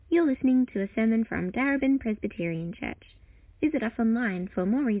You're listening to a sermon from Darebin Presbyterian Church. Visit us online for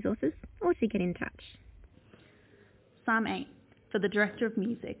more resources or to get in touch. Psalm 8, for the Director of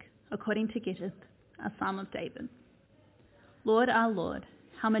Music, according to Gittith, a Psalm of David. Lord our Lord,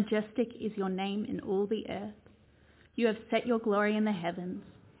 how majestic is your name in all the earth. You have set your glory in the heavens.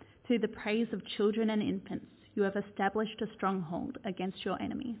 Through the praise of children and infants, you have established a stronghold against your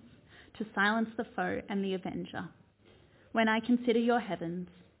enemies, to silence the foe and the avenger. When I consider your heavens,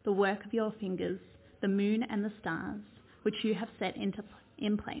 the work of your fingers, the moon and the stars, which you have set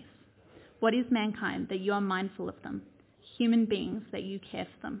in place, what is mankind that you are mindful of them, human beings that you care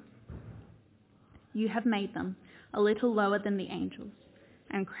for them? You have made them a little lower than the angels,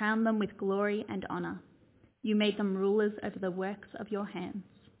 and crowned them with glory and honour. You made them rulers over the works of your hands.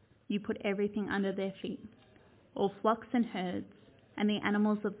 You put everything under their feet, all flocks and herds, and the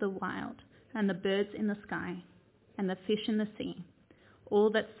animals of the wild, and the birds in the sky, and the fish in the sea, all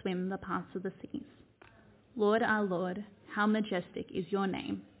that swim the paths of the seas. Lord our Lord, how majestic is your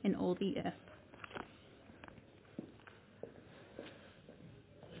name in all the earth.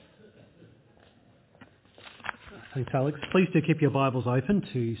 Thanks, Alex. Please do keep your Bibles open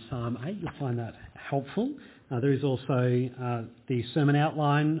to Psalm 8. You'll find that helpful. There is also the sermon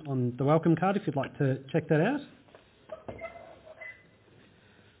outline on the welcome card if you'd like to check that out.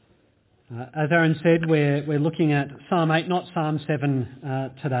 As Aaron said, we're looking at Psalm 8, not Psalm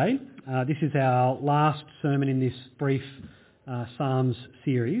 7 today. This is our last sermon in this brief Psalms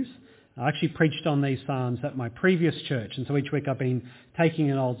series. I actually preached on these Psalms at my previous church, and so each week I've been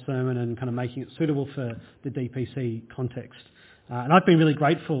taking an old sermon and kind of making it suitable for the DPC context. And I've been really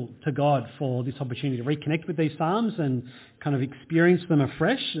grateful to God for this opportunity to reconnect with these Psalms and kind of experience them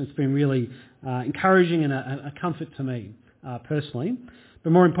afresh. It's been really encouraging and a comfort to me personally.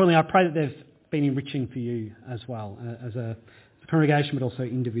 But more importantly, I pray that they've been enriching for you as well, as a congregation, but also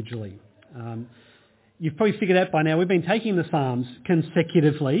individually. You've probably figured out by now, we've been taking the Psalms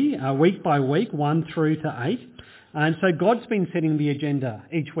consecutively, week by week, 1 through to 8. And so God's been setting the agenda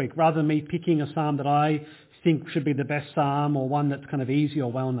each week, rather than me picking a Psalm that I think should be the best Psalm or one that's kind of easy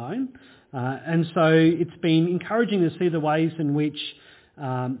or well known. And so it's been encouraging to see the ways in which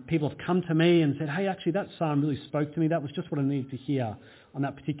people have come to me and said, hey, actually that Psalm really spoke to me. That was just what I needed to hear on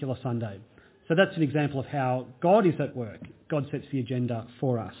that particular Sunday. So that's an example of how God is at work. God sets the agenda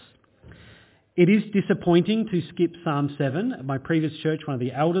for us. It is disappointing to skip Psalm 7. At my previous church, one of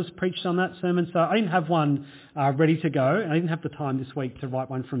the elders preached on that sermon, so I didn't have one ready to go, and I didn't have the time this week to write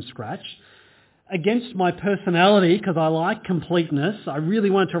one from scratch. Against my personality, because I like completeness, I really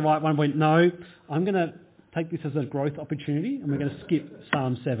wanted to write one, went, no, I'm going to take this as a growth opportunity, and we're going to skip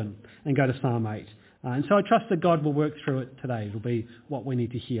Psalm 7 and go to Psalm 8. And so I trust that God will work through it today. It'll be what we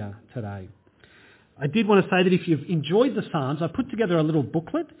need to hear today. I did want to say that if you've enjoyed the Psalms, I put together a little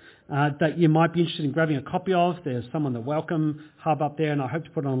booklet that you might be interested in grabbing a copy of. There's some on the Welcome Hub up there, and I hope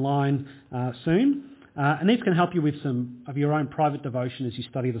to put it online soon. And these can help you with some of your own private devotion as you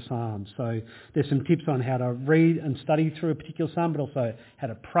study the Psalms. So there's some tips on how to read and study through a particular Psalm, but also how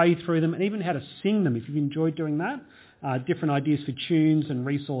to pray through them and even how to sing them if you've enjoyed doing that. Different ideas for tunes and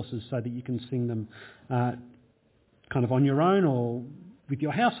resources so that you can sing them kind of on your own or with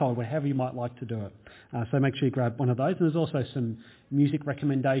your household, however you might like to do it. So make sure you grab one of those. And there's also some music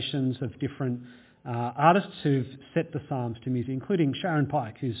recommendations of different artists who've set the Psalms to music, including Sharon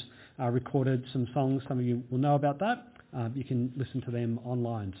Pike, who's recorded some songs. Some of you will know about that. You can listen to them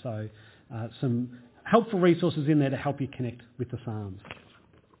online. So some helpful resources in there to help you connect with the Psalms.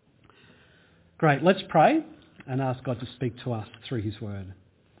 Great, let's pray and ask God to speak to us through his word.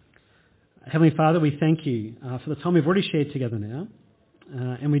 Heavenly Father, we thank you for the time we've already shared together now.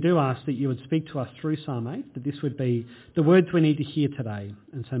 And we do ask that you would speak to us through Psalm 8, that this would be the words we need to hear today.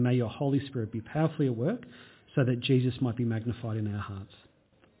 And so may your Holy Spirit be powerfully at work so that Jesus might be magnified in our hearts.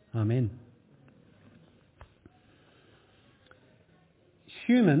 Amen.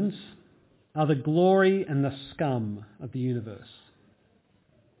 Humans are the glory and the scum of the universe.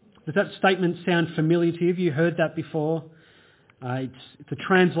 Does that statement sound familiar to you? Have you heard that before? It's a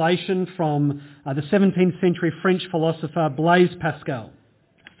translation from the 17th century French philosopher Blaise Pascal,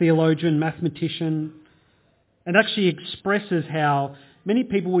 theologian, mathematician, and actually expresses how many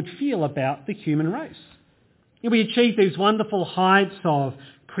people would feel about the human race. We achieve these wonderful heights of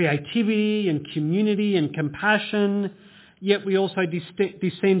creativity and community and compassion, yet we also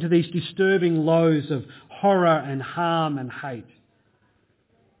descend to these disturbing lows of horror and harm and hate.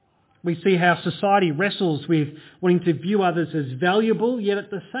 We see how society wrestles with wanting to view others as valuable, yet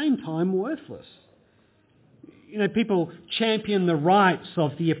at the same time worthless. People champion the rights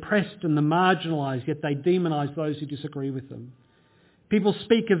of the oppressed and the marginalised, yet they demonise those who disagree with them. People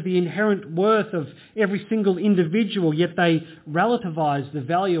speak of the inherent worth of every single individual, yet they relativise the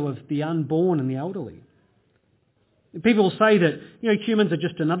value of the unborn and the elderly. People say that, humans are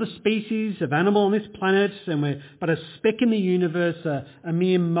just another species of animal on this planet, and we're but a speck in the universe, a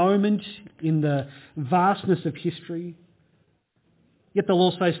mere moment in the vastness of history. Yet they'll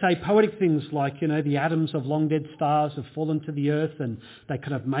also say poetic things like, the atoms of long dead stars have fallen to the earth and they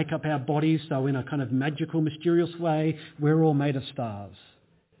kind of make up our bodies, so in a kind of magical, mysterious way, we're all made of stars.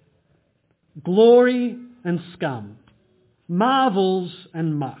 Glory and scum, marvels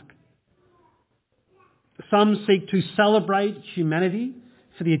and muck. Some seek to celebrate humanity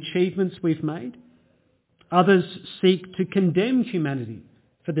for the achievements we've made. Others seek to condemn humanity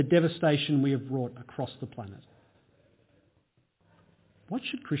for the devastation we have wrought across the planet. What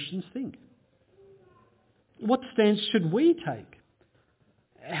should Christians think? What stance should we take?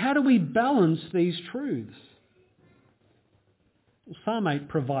 How do we balance these truths? Well, Psalm 8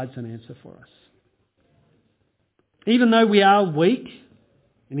 provides an answer for us. Even though we are weak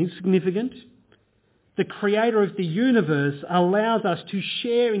and insignificant, the Creator of the universe allows us to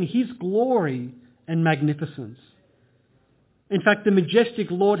share in His glory and magnificence. In fact, the majestic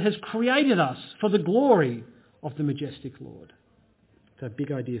Lord has created us for the glory of the majestic Lord. It's a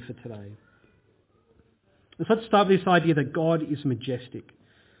big idea for today. So let's start with this idea that God is majestic.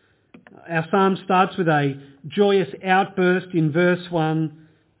 Our psalm starts with a joyous outburst in verse 1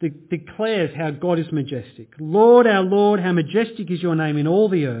 that declares how God is majestic. Lord, our Lord, how majestic is your name in all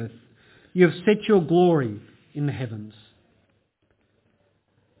the earth. You have set your glory in the heavens.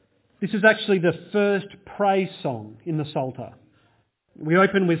 This is actually the first praise song in the Psalter. We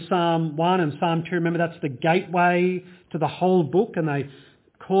open with Psalm 1 and Psalm 2. Remember, that's the gateway to the whole book, and they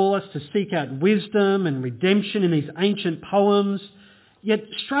call us to seek out wisdom and redemption in these ancient poems. Yet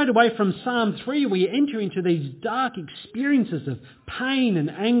straight away from Psalm 3, we enter into these dark experiences of pain and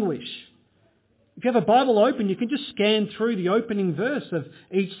anguish. If you have a Bible open, you can just scan through the opening verse of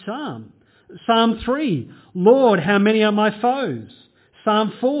each psalm. Psalm 3, Lord, how many are my foes?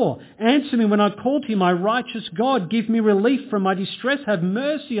 Psalm 4, answer me when I call to you, my righteous God. Give me relief from my distress. Have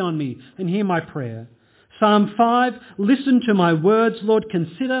mercy on me and hear my prayer. Psalm 5, listen to my words, Lord.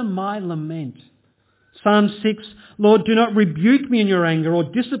 Consider my lament. Psalm 6, Lord, do not rebuke me in your anger or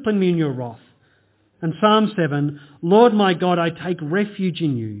discipline me in your wrath. And Psalm 7, Lord my God, I take refuge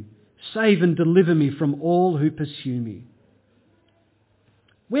in you. Save and deliver me from all who pursue me.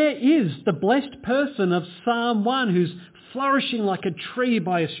 Where is the blessed person of Psalm 1 who's flourishing like a tree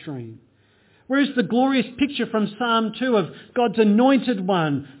by a stream? Where is the glorious picture from Psalm 2 of God's anointed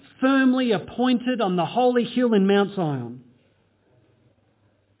one, firmly appointed on the holy hill in Mount Zion?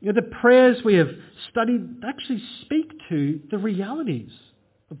 The prayers we have studied actually speak to the realities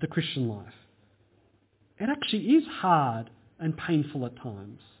of the Christian life. It actually is hard and painful at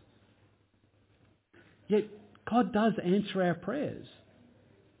times. Yet God does answer our prayers.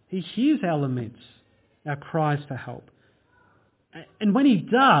 He hears our laments, our cries for help. And when He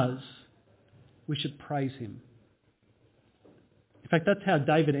does, we should praise Him. In fact, that's how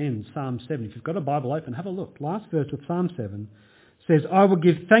David ends Psalm 7. If you've got a Bible open, have a look. Last verse of Psalm 7 says, I will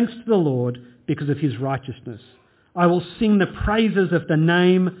give thanks to the Lord because of His righteousness. I will sing the praises of the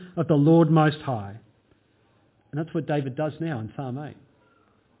name of the Lord Most High. And that's what David does now in Psalm 8.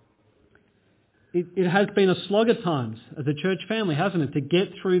 It has been a slog at times as a church family, hasn't it, to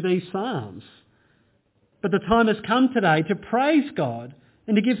get through these psalms. But the time has come today to praise God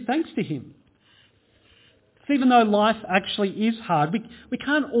and to give thanks to Him. So even though life actually is hard, we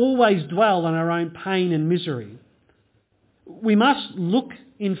can't always dwell on our own pain and misery. We must look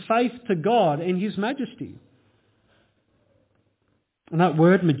in faith to God and His majesty. And that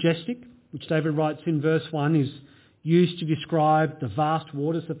word majestic, which David writes in verse 1, is used to describe the vast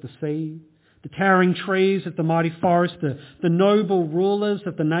waters of the sea, the towering trees of the mighty forest, the noble rulers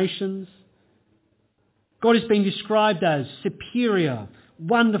of the nations. God is being described as superior,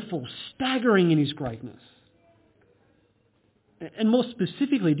 wonderful, staggering in His greatness. And more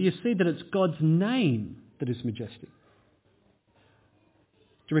specifically, do you see that it's God's name that is majestic?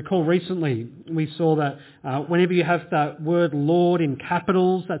 Do you recall recently we saw that whenever you have that word Lord in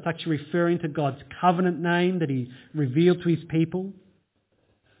capitals, that's actually referring to God's covenant name that He revealed to His people.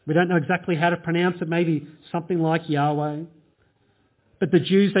 We don't know exactly how to pronounce it, maybe something like Yahweh. But the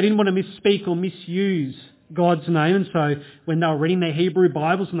Jews, they didn't want to misspeak or misuse God's name, and so when they were reading their Hebrew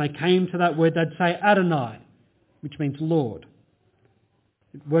Bibles and they came to that word, they'd say Adonai, which means Lord.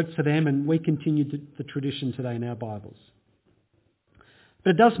 It worked for them, and we continue the tradition today in our Bibles.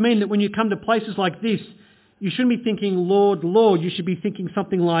 But it does mean that when you come to places like this, you shouldn't be thinking Lord, Lord. You should be thinking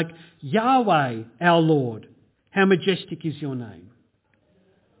something like Yahweh, our Lord. How majestic is your name.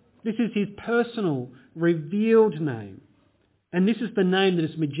 This is his personal, revealed name. And this is the name that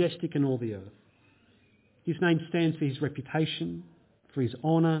is majestic in all the earth. His name stands for his reputation, for his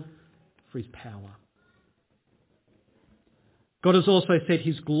honour, for his power. God has also set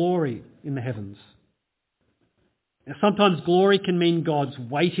his glory in the heavens. Now, sometimes glory can mean God's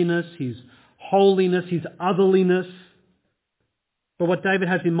weightiness, his holiness, his otherliness. But what David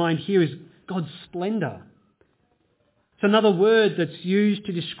has in mind here is God's splendour. It's another word that's used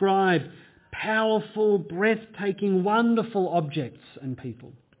to describe powerful, breathtaking, wonderful objects and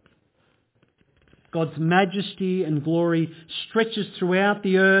people. God's majesty and glory stretches throughout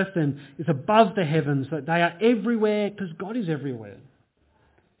the earth and is above the heavens, that they are everywhere because God is everywhere.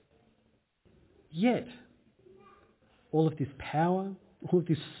 Yet, all of this power, all of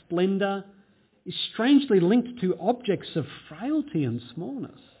this splendour is strangely linked to objects of frailty and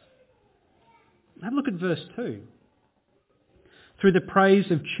smallness. Have a look at verse 2. Through the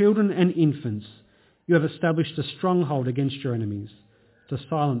praise of children and infants, you have established a stronghold against your enemies, to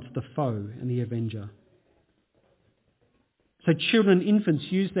silence the foe and the avenger. So children and infants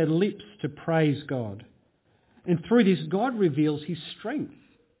use their lips to praise God. And through this, God reveals his strength.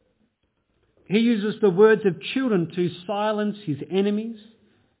 He uses the words of children to silence his enemies.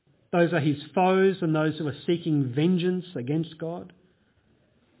 Those are his foes and those who are seeking vengeance against God.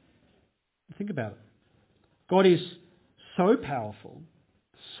 Think about it. God is so powerful,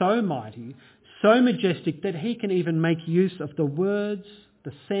 so mighty, so majestic that he can even make use of the words,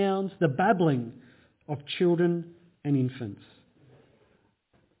 the sounds, the babbling of children and infants.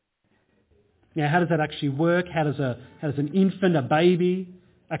 Now, how does that actually work? How does an infant, a baby,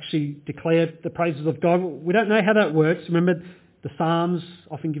 actually declare the praises of God? We don't know how that works. Remember, the Psalms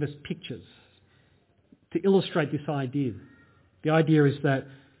often give us pictures to illustrate this idea. The idea is that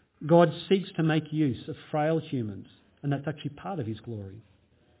God seeks to make use of frail humans, and that's actually part of his glory.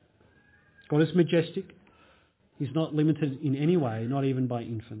 God is majestic. He's not limited in any way, not even by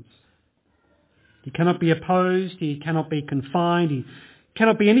infants. He cannot be opposed. He cannot be confined. He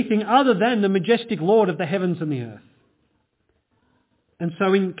cannot be anything other than the majestic Lord of the heavens and the earth. And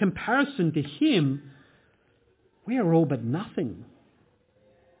so in comparison to him, we are all but nothing.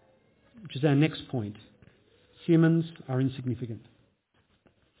 Which is our next point. Humans are insignificant.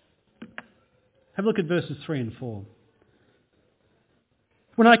 Have a look at verses 3 and 4.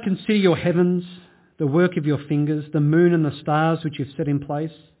 When I consider your heavens, the work of your fingers, the moon and the stars which you've set in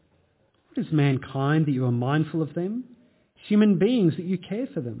place, what is mankind that you are mindful of them? Human beings that you care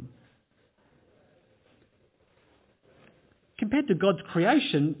for them. Compared to God's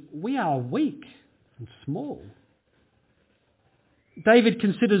creation, we are weak and small. David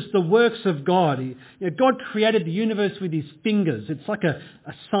considers the works of God. God created the universe with his fingers. It's like a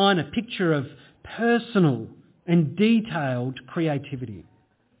sign, a picture of personal and detailed creativity.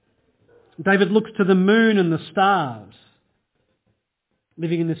 David looks to the moon and the stars.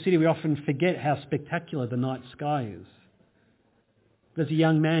 Living in the city, we often forget how spectacular the night sky is. As a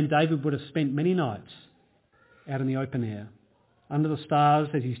young man, David would have spent many nights out in the open air, under the stars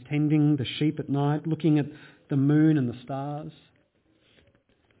as he's tending the sheep at night, looking at the moon and the stars.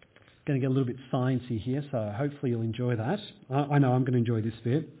 Going to get a little bit sciencey here, so hopefully you'll enjoy that. I know I'm going to enjoy this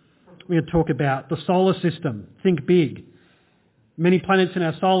bit. We're going to talk about the solar system. Think big. Many planets in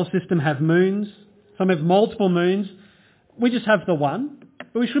our solar system have moons. Some have multiple moons. We just have the one,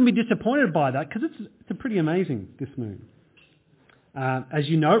 but we shouldn't be disappointed by that because it's pretty amazing, this moon. As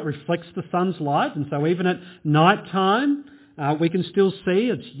you know, it reflects the sun's light, and so even at night time, we can still see.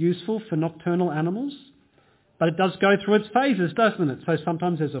 It's useful for nocturnal animals. But it does go through its phases, doesn't it? So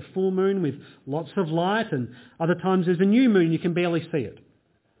sometimes there's a full moon with lots of light, and other times there's a new moon and you can barely see it.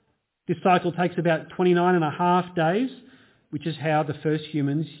 This cycle takes about 29 and a half days, which is how the first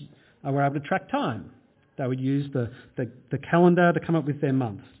humans were able to track time. They would use the calendar to come up with their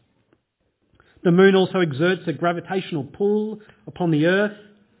months. The moon also exerts a gravitational pull upon the earth,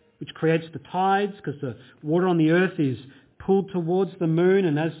 which creates the tides, because the water on the earth is pulled towards the moon,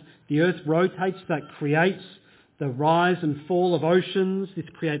 and as the earth rotates, that creates the rise and fall of oceans. This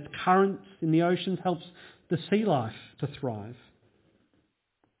creates currents in the oceans, helps the sea life to thrive.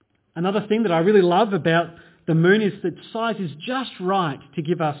 Another thing that I really love about the moon is that size is just right to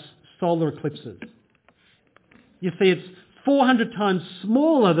give us solar eclipses. You see, it's 400 times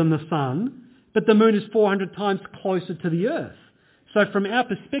smaller than the sun, but the moon is 400 times closer to the earth. So from our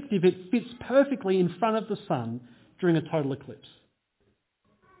perspective, it fits perfectly in front of the sun during a total eclipse.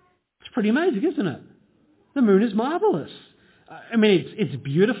 It's pretty amazing, isn't it? The moon is marvellous. I mean, it's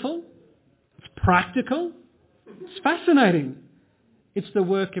beautiful, it's practical, it's fascinating. It's the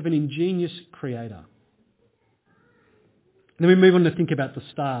work of an ingenious creator. And then we move on to think about the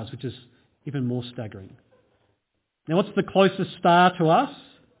stars, which is even more staggering. Now, what's the closest star to us?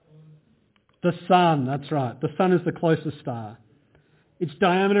 The sun, that's right. The sun is the closest star. Its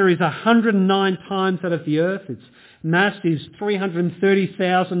diameter is 109 times that of the Earth. Its mass is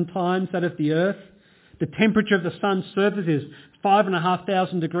 330,000 times that of the Earth. The temperature of the sun's surface is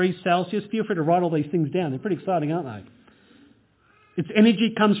 5,500 degrees Celsius. Feel free to write all these things down. They're pretty exciting, aren't they? Its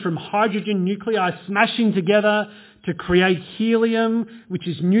energy comes from hydrogen nuclei smashing together to create helium, which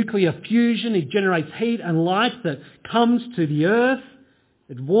is nuclear fusion. It generates heat and light that comes to the Earth.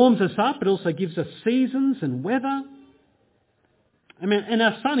 It warms us up. It also gives us seasons and weather. And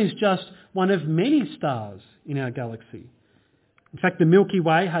our sun is just one of many stars in our galaxy. In fact, the Milky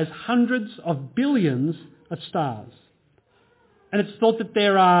Way has hundreds of billions of stars. And it's thought that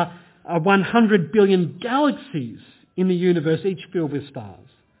there are 100 billion galaxies in the universe, each filled with stars.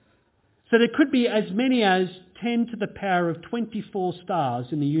 So there could be as many as 10 to the power of 24 stars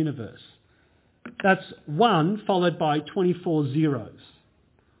in the universe. That's 1 followed by 24 zeros.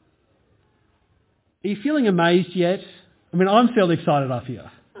 Are you feeling amazed yet? I'm fairly excited up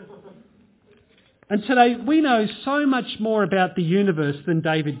here. And today we know so much more about the universe than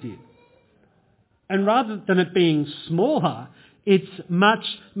David did. And rather than it being smaller, it's much,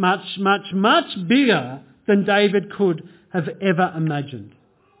 much, much, much bigger than David could have ever imagined.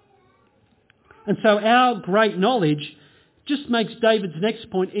 And so our great knowledge just makes David's next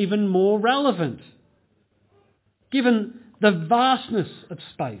point even more relevant. Given the vastness of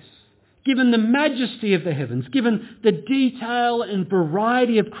space, given the majesty of the heavens, given the detail and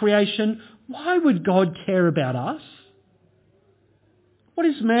variety of creation, why would God care about us? What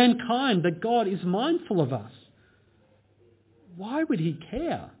is mankind that God is mindful of us? Why would he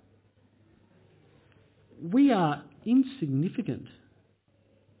care? We are insignificant.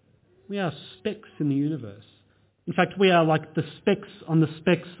 We are specks in the universe. In fact, we are like the specks on the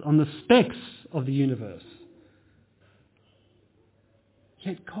specks on the specks of the universe.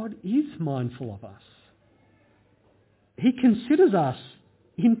 Yet God is mindful of us. He considers us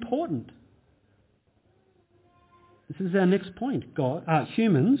important. This is our next point.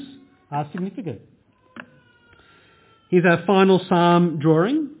 Humans are significant. Here's our final psalm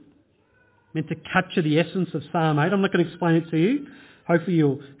drawing, meant to capture the essence of Psalm 8. I'm not going to explain it to you. Hopefully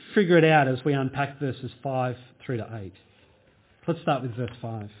you'll figure it out as we unpack verses 5 through to 8. Let's start with verse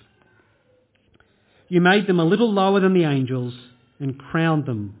 5. You made them a little lower than the angels and crowned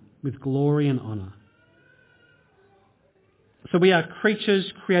them with glory and honour. So we are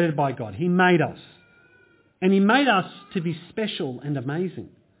creatures created by God. He made us. And he made us to be special and amazing.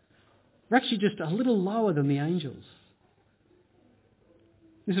 We're actually just a little lower than the angels.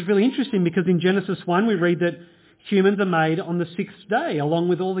 This is really interesting because in Genesis 1 we read that humans are made on the sixth day along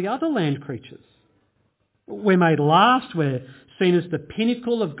with all the other land creatures. We're made last, we're seen as the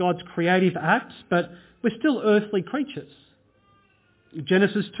pinnacle of God's creative acts, but we're still earthly creatures.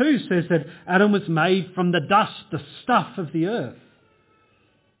 Genesis 2 says that Adam was made from the dust, the stuff of the earth.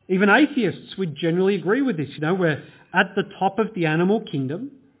 Even atheists would generally agree with this. We're at the top of the animal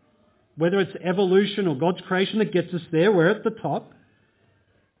kingdom. Whether it's evolution or God's creation that gets us there, we're at the top.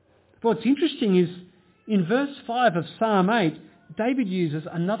 But what's interesting is in verse 5 of Psalm 8, David uses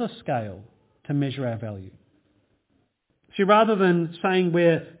another scale to measure our value. See, rather than saying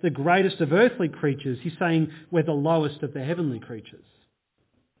we're the greatest of earthly creatures, he's saying we're the lowest of the heavenly creatures.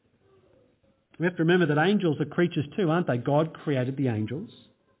 We have to remember that angels are creatures too, aren't they? God created the angels.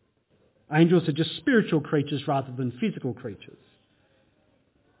 Angels are just spiritual creatures rather than physical creatures.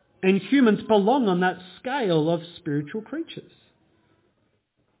 And humans belong on that scale of spiritual creatures.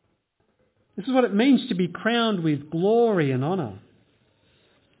 This is what it means to be crowned with glory and honour.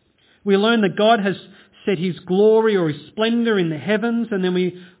 We learn that God has set his glory or his splendour in the heavens, and then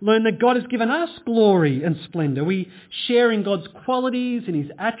we learn that God has given us glory and splendour. We share in God's qualities and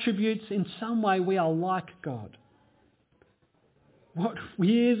his attributes. In some way we are like God. What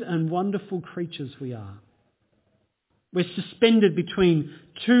weird and wonderful creatures we are. We're suspended between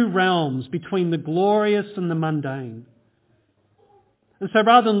two realms, between the glorious and the mundane. And so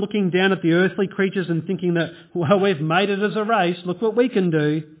rather than looking down at the earthly creatures and thinking that, well, we've made it as a race, look what we can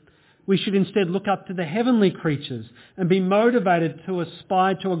do, we should instead look up to the heavenly creatures and be motivated to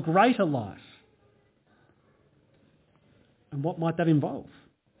aspire to a greater life. And what might that involve?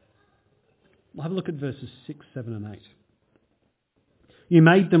 We'll have a look at verses 6, 7 and 8. You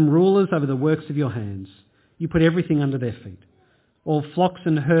made them rulers over the works of your hands. You put everything under their feet. All flocks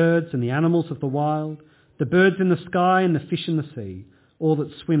and herds and the animals of the wild, the birds in the sky and the fish in the sea, all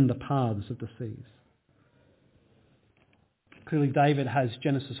that swim the paths of the seas. Clearly David has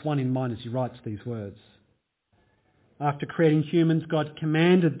Genesis 1 in mind as he writes these words. After creating humans, God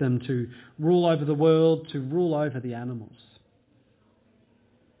commanded them to rule over the world, to rule over the animals.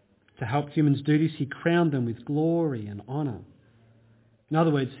 To help humans do this, he crowned them with glory and honour. In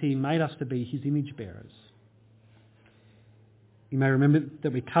other words, he made us to be his image bearers. You may remember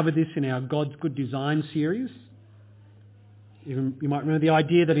that we covered this in our God's Good Design series. You might remember the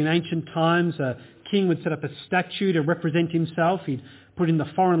idea that in ancient times a king would set up a statue to represent himself. He'd put in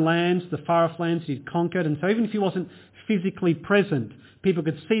the foreign lands, the far-off lands he'd conquered, and so even if he wasn't physically present, people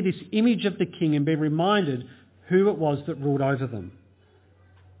could see this image of the king and be reminded who it was that ruled over them.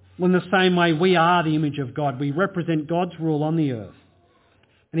 Well, in the same way, we are the image of God. We represent God's rule on the earth.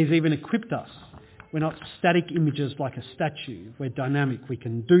 And he's even equipped us. We're not static images like a statue. We're dynamic. We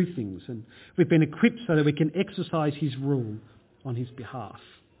can do things. And we've been equipped so that we can exercise his rule on his behalf.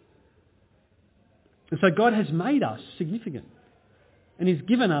 And so God has made us significant. And he's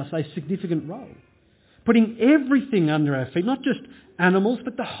given us a significant role. Putting everything under our feet, not just animals,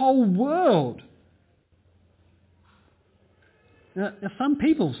 but the whole world. Now, some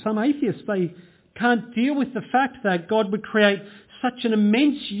people, some atheists, they can't deal with the fact that God would create such an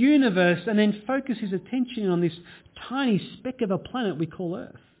immense universe and then focus his attention on this tiny speck of a planet we call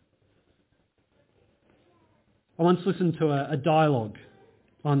Earth. I once listened to a dialogue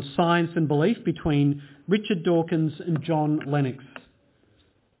on science and belief between Richard Dawkins and John Lennox.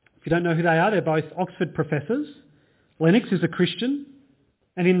 If you don't know who they are, they're both Oxford professors. Lennox is a Christian,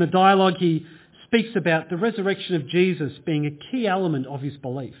 and in the dialogue he speaks about the resurrection of Jesus being a key element of his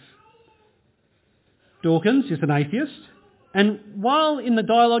belief. Dawkins is an atheist, and while in the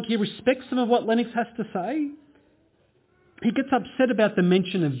dialogue he respects some of what Lennox has to say, he gets upset about the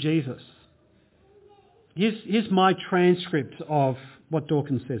mention of Jesus. Here's my transcript of what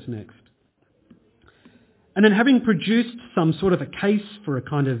Dawkins says next. And then having produced some sort of a case for a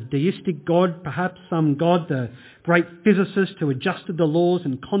kind of deistic God, perhaps some God, the great physicist who adjusted the laws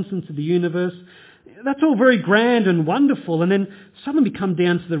and constants of the universe, that's all very grand and wonderful. And then suddenly we come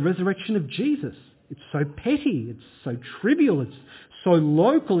down to the resurrection of Jesus. It's so petty, it's so trivial, it's so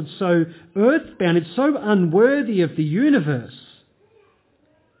local, it's so earthbound, it's so unworthy of the universe.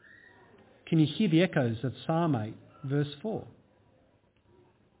 Can you hear the echoes of Psalm 8, verse 4?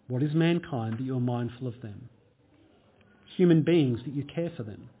 What is mankind that you're mindful of them? Human beings that you care for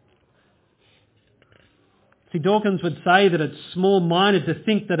them. See, Dawkins would say that it's small-minded to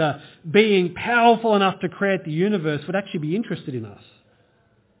think that a being powerful enough to create the universe would actually be interested in us.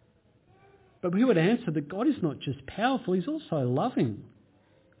 But we would answer that God is not just powerful, he's also loving.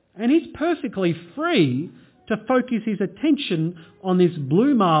 And he's perfectly free to focus his attention on this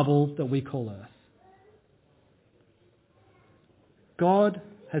blue marble that we call Earth. God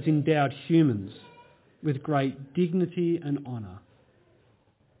has endowed humans with great dignity and honour.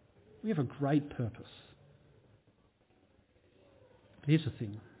 We have a great purpose. But here's the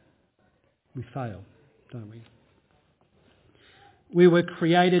thing. We fail, don't we? We were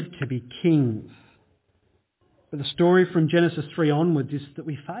created to be kings. But the story from Genesis 3 onwards is that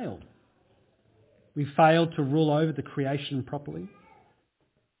we failed. We failed to rule over the creation properly.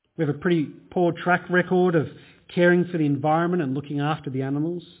 We have a pretty poor track record of caring for the environment and looking after the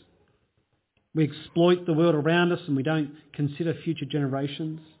animals. We exploit the world around us and we don't consider future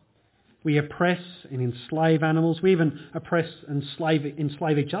generations. We oppress and enslave animals. We even oppress and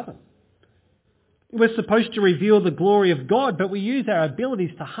enslave each other. We're supposed to reveal the glory of God, but we use our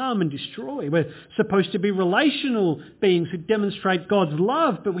abilities to harm and destroy. We're supposed to be relational beings who demonstrate God's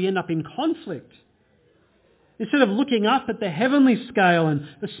love, but we end up in conflict. Instead of looking up at the heavenly scale and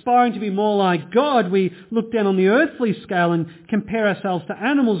aspiring to be more like God, we look down on the earthly scale and compare ourselves to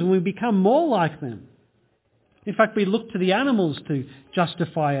animals and we become more like them. In fact, we look to the animals to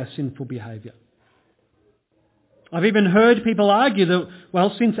justify our sinful behaviour. I've even heard people argue that,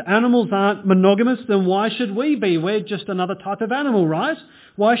 well, since animals aren't monogamous, then why should we be? We're just another type of animal, right?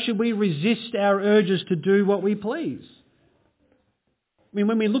 Why should we resist our urges to do what we please? I mean,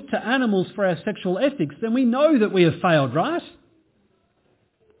 when we look to animals for our sexual ethics, then we know that we have failed, right?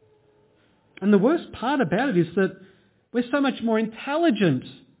 And the worst part about it is that we're so much more intelligent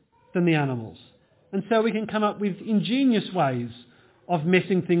than the animals. And so we can come up with ingenious ways of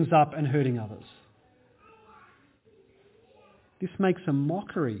messing things up and hurting others. This makes a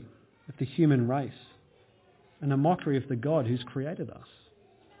mockery of the human race and a mockery of the God who's created us.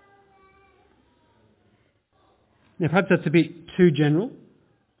 Now, perhaps that's a bit too general.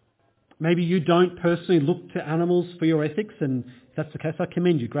 Maybe you don't personally look to animals for your ethics, and if that's the case, I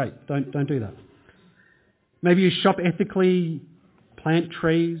commend you. Great, don't do that. Maybe you shop ethically, plant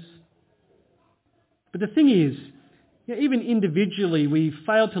trees. But the thing is, even individually, we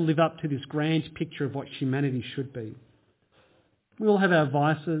fail to live up to this grand picture of what humanity should be. We all have our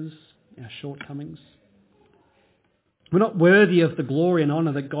vices, our shortcomings. We're not worthy of the glory and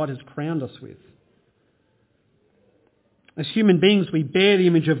honour that God has crowned us with. As human beings, we bear the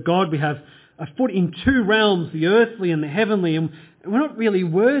image of God. We have a foot in two realms, the earthly and the heavenly, and we're not really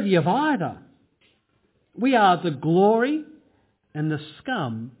worthy of either. We are the glory and the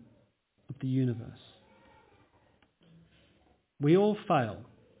scum of the universe. We all fail,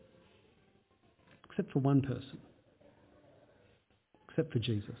 except for one person, except for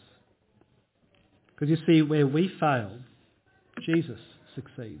Jesus. Because you see, where we fail, Jesus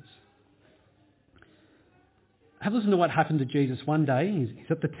succeeds. Have a listen to what happened to Jesus one day. He's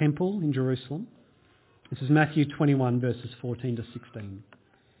at the temple in Jerusalem. This is Matthew 21, verses 14 to 16.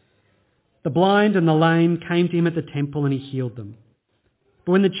 The blind and the lame came to him at the temple and he healed them.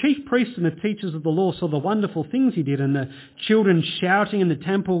 But when the chief priests and the teachers of the law saw the wonderful things he did and the children shouting in the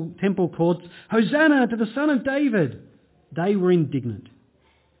temple courts, "Hosanna to the Son of David," they were indignant.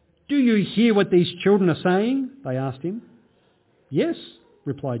 "Do you hear what these children are saying?" they asked him. "Yes,"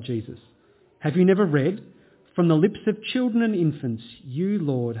 replied Jesus. "Have you never read, 'From the lips of children and infants, you,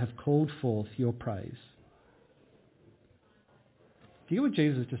 Lord, have called forth your praise'?" Do you hear what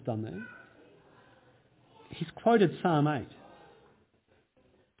Jesus has just done there? He's quoted Psalm 8.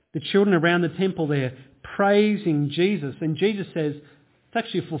 The children around the temple there praising Jesus, and Jesus says it's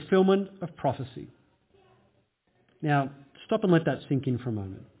actually a fulfilment of prophecy. Now, stop and let that sink in for a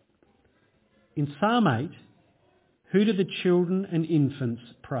moment. In Psalm 8, who do the children and infants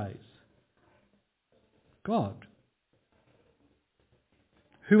praise? God.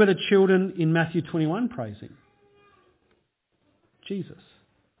 Who are the children in Matthew 21 praising? Jesus.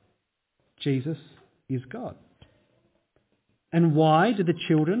 Jesus is God. And why do the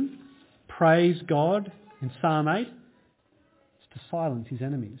children praise God in Psalm 8? It's to silence his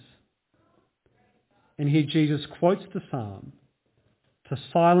enemies. And here Jesus quotes the psalm to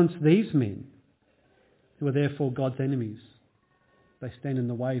silence these men who are therefore God's enemies. They stand in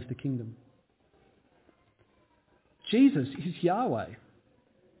the way of the kingdom. Jesus is Yahweh.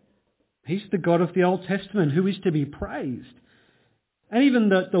 He's the God of the Old Testament who is to be praised. And even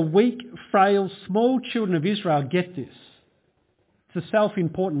the weak, frail, small children of Israel get this. It's the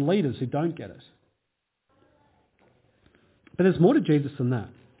self-important leaders who don't get it. But there's more to Jesus than that.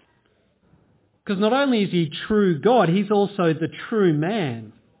 Because not only is he true God, he's also the true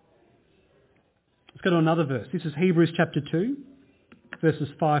man. Let's go to another verse. This is Hebrews chapter 2, verses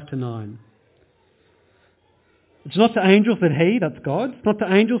 5 to 9. It's not to angels that he, that's God, it's not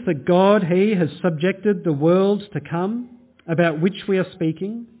to angels that God, he, has subjected the worlds to come, about which we are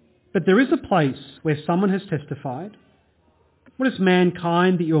speaking, but there is a place where someone has testified. What is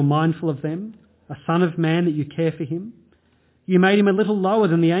mankind that you are mindful of them? A son of man that you care for him? You made him a little lower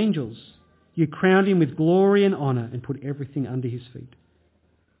than the angels. You crowned him with glory and honour and put everything under his feet.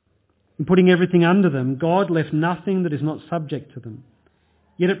 In putting everything under them, God left nothing that is not subject to them.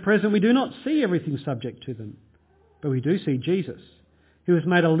 Yet at present we do not see everything subject to them, but we do see Jesus, who was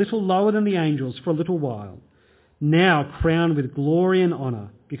made a little lower than the angels for a little while, now crowned with glory and honour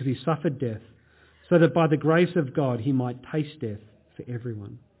because he suffered death, so that by the grace of God he might taste death for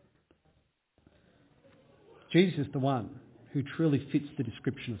everyone. Jesus is the one who truly fits the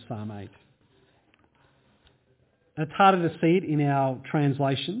description of Psalm 8. And it's harder to see it in our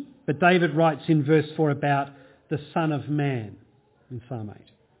translation, but David writes in verse 4 about the Son of Man in Psalm 8.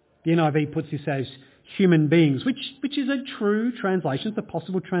 The NIV puts this as human beings, which is a true translation, it's a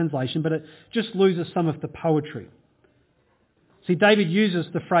possible translation, but it just loses some of the poetry. See, David uses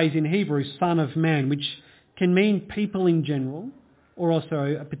the phrase in Hebrew, Son of Man, which can mean people in general, or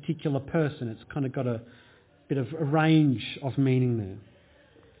also a particular person. It's kind of got a bit of a range of meaning there.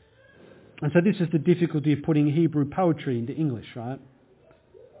 And so this is the difficulty of putting Hebrew poetry into English, right?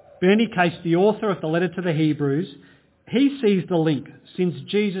 But in any case, the author of the letter to the Hebrews, he sees the link, since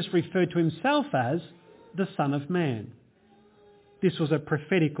Jesus referred to himself as the Son of Man. This was a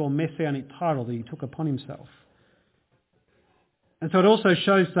prophetic or messianic title that he took upon himself. And so it also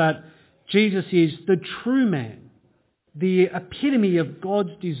shows that Jesus is the true man, the epitome of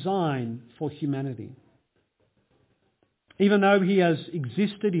God's design for humanity. Even though he has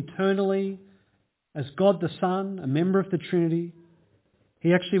existed eternally as God the Son, a member of the Trinity,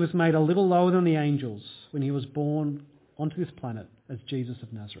 he actually was made a little lower than the angels when he was born onto this planet as Jesus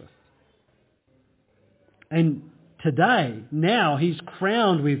of Nazareth. And today, now, he's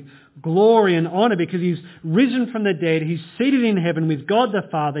crowned with glory and honour because he's risen from the dead, he's seated in heaven with God the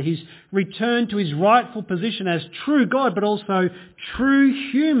Father, he's returned to his rightful position as true God, but also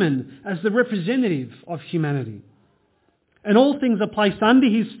true human as the representative of humanity. And all things are placed under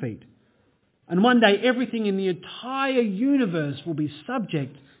his feet, And one day everything in the entire universe will be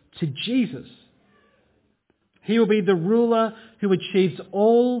subject to Jesus. He will be the ruler who achieves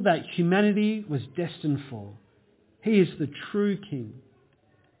all that humanity was destined for. He is the true King.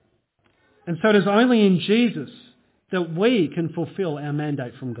 And so it is only in Jesus that we can fulfill our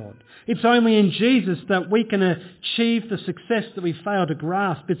mandate from God. It's only in Jesus that we can achieve the success that we fail to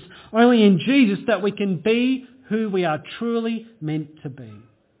grasp. It's only in Jesus that we can be who we are truly meant to be.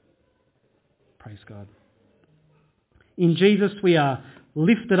 Praise God. In Jesus we are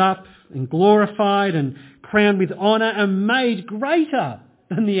lifted up and glorified and crowned with honour and made greater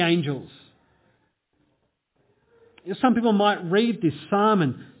than the angels. Some people might read this psalm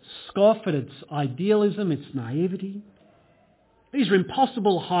and scoff at its idealism, its naivety. These are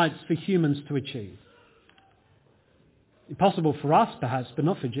impossible heights for humans to achieve. Impossible for us perhaps, but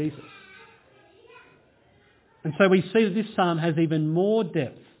not for Jesus. And so we see that this psalm has even more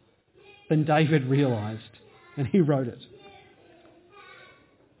depth than David realised, and he wrote it.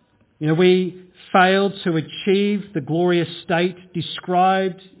 We failed to achieve the glorious state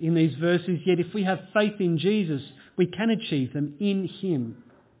described in these verses, yet if we have faith in Jesus, we can achieve them in him.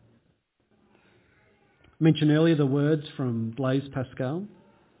 I mentioned earlier the words from Blaise Pascal.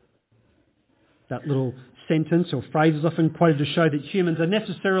 That little sentence or phrase is often quoted to show that humans are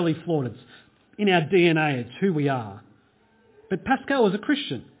necessarily flawed. It's in our DNA, it's who we are. But Pascal was a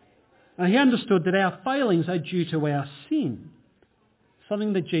Christian, and he understood that our failings are due to our sin,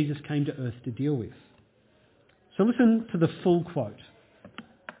 something that Jesus came to earth to deal with. So listen to the full quote.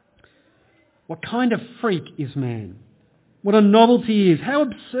 What kind of freak is man? What a novelty he is, how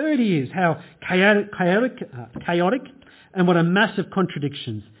absurd he is, how chaotic, and what a mass of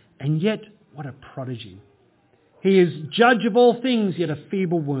contradictions. And yet, what a prodigy. He is judge of all things, yet a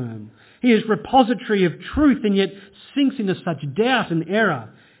feeble worm. He is repository of truth, and yet sinks into such doubt and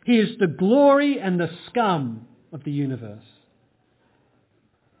error. He is the glory and the scum of the universe.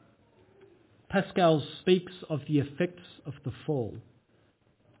 Pascal speaks of the effects of the fall,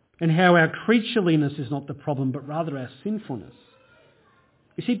 and how our creatureliness is not the problem, but rather our sinfulness.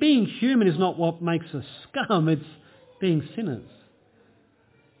 You see, being human is not what makes us scum, it's being sinners.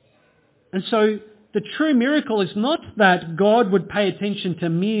 And so the true miracle is not that God would pay attention to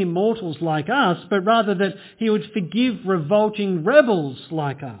mere mortals like us, but rather that he would forgive revolting rebels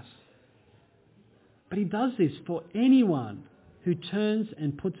like us. But he does this for anyone who turns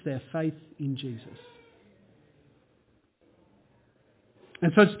and puts their faith in Jesus.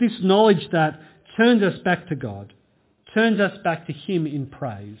 And so it's this knowledge that turns us back to God, turns us back to him in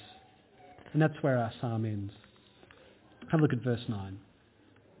praise. And that's where our psalm ends. Have a look at verse 9.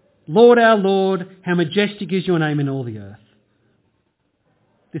 Lord our Lord, how majestic is your name in all the earth.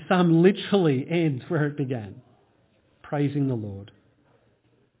 This psalm literally ends where it began, praising the Lord.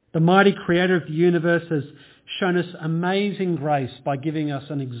 The mighty creator of the universe has shown us amazing grace by giving us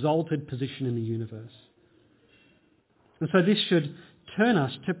an exalted position in the universe. And so this should turn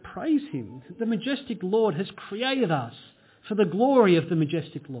us to praise him. The majestic Lord has created us for the glory of the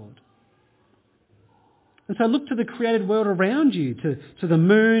majestic Lord. And so look to the created world around you, to the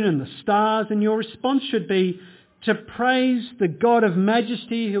moon and the stars, and your response should be to praise the God of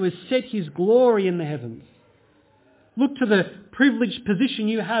majesty who has set his glory in the heavens. Look to the privileged position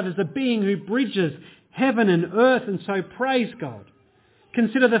you have as a being who bridges heaven and earth, and so praise God.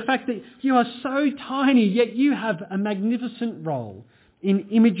 Consider the fact that you are so tiny, yet you have a magnificent role in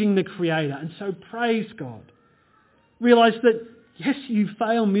imaging the Creator, and so praise God. Realise that, yes, you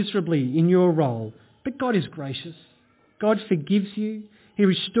fail miserably in your role, but God is gracious. God forgives you. He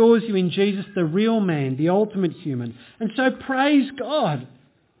restores you in Jesus, the real man, the ultimate human. And so praise God.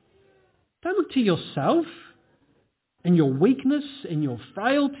 Don't look to yourself and your weakness and your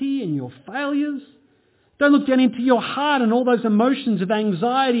frailty and your failures. Don't look down into your heart and all those emotions of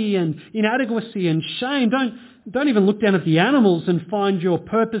anxiety and inadequacy and shame. Don't even look down at the animals and find your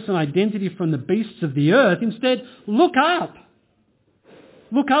purpose and identity from the beasts of the earth. Instead, look up.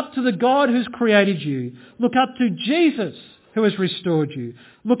 Look up to the God who's created you. Look up to Jesus who has restored you.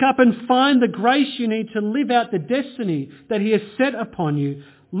 Look up and find the grace you need to live out the destiny that he has set upon you.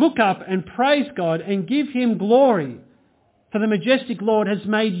 Look up and praise God and give him glory. For the majestic Lord has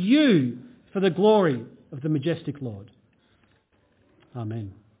made you for the glory of the majestic Lord.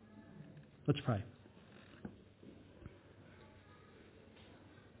 Amen. Let's pray.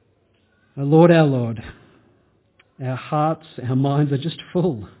 O Lord, our Lord, our hearts, our minds are just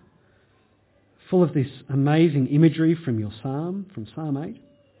full of this amazing imagery from your psalm, from Psalm 8.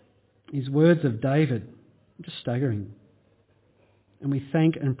 These words of David, just staggering. And we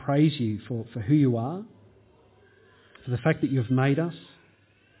thank and praise you for who you are, for the fact that you've made us,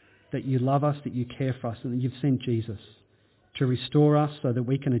 that you love us, that you care for us, and that you've sent Jesus to restore us so that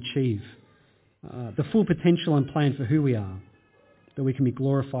we can achieve the full potential and plan for who we are, that we can be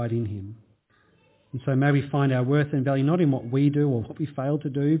glorified in him. And so may we find our worth and value not in what we do or what we fail to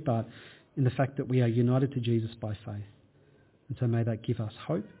do, but in the fact that we are united to Jesus by faith. And so may that give us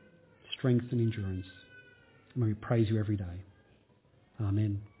hope, strength and endurance. And may we praise you every day.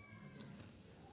 Amen.